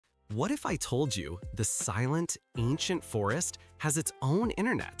What if I told you the silent, ancient forest has its own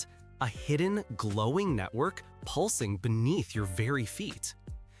internet, a hidden, glowing network pulsing beneath your very feet?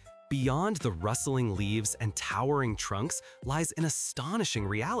 Beyond the rustling leaves and towering trunks lies an astonishing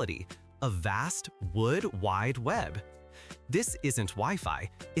reality, a vast, wood-wide web. This isn't Wi-Fi,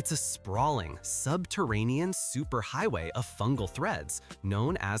 it's a sprawling, subterranean superhighway of fungal threads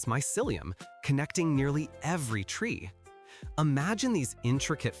known as mycelium, connecting nearly every tree. Imagine these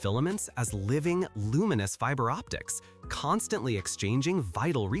intricate filaments as living, luminous fiber optics, constantly exchanging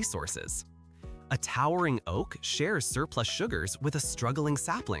vital resources. A towering oak shares surplus sugars with a struggling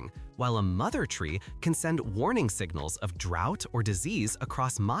sapling, while a mother tree can send warning signals of drought or disease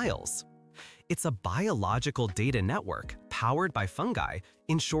across miles. It's a biological data network powered by fungi,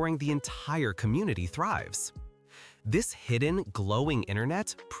 ensuring the entire community thrives. This hidden, glowing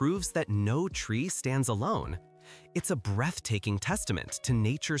internet proves that no tree stands alone. It's a breathtaking testament to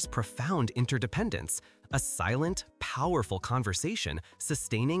nature's profound interdependence, a silent, powerful conversation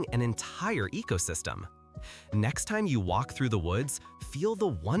sustaining an entire ecosystem. Next time you walk through the woods, feel the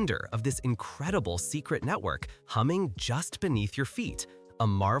wonder of this incredible secret network humming just beneath your feet, a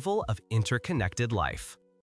marvel of interconnected life.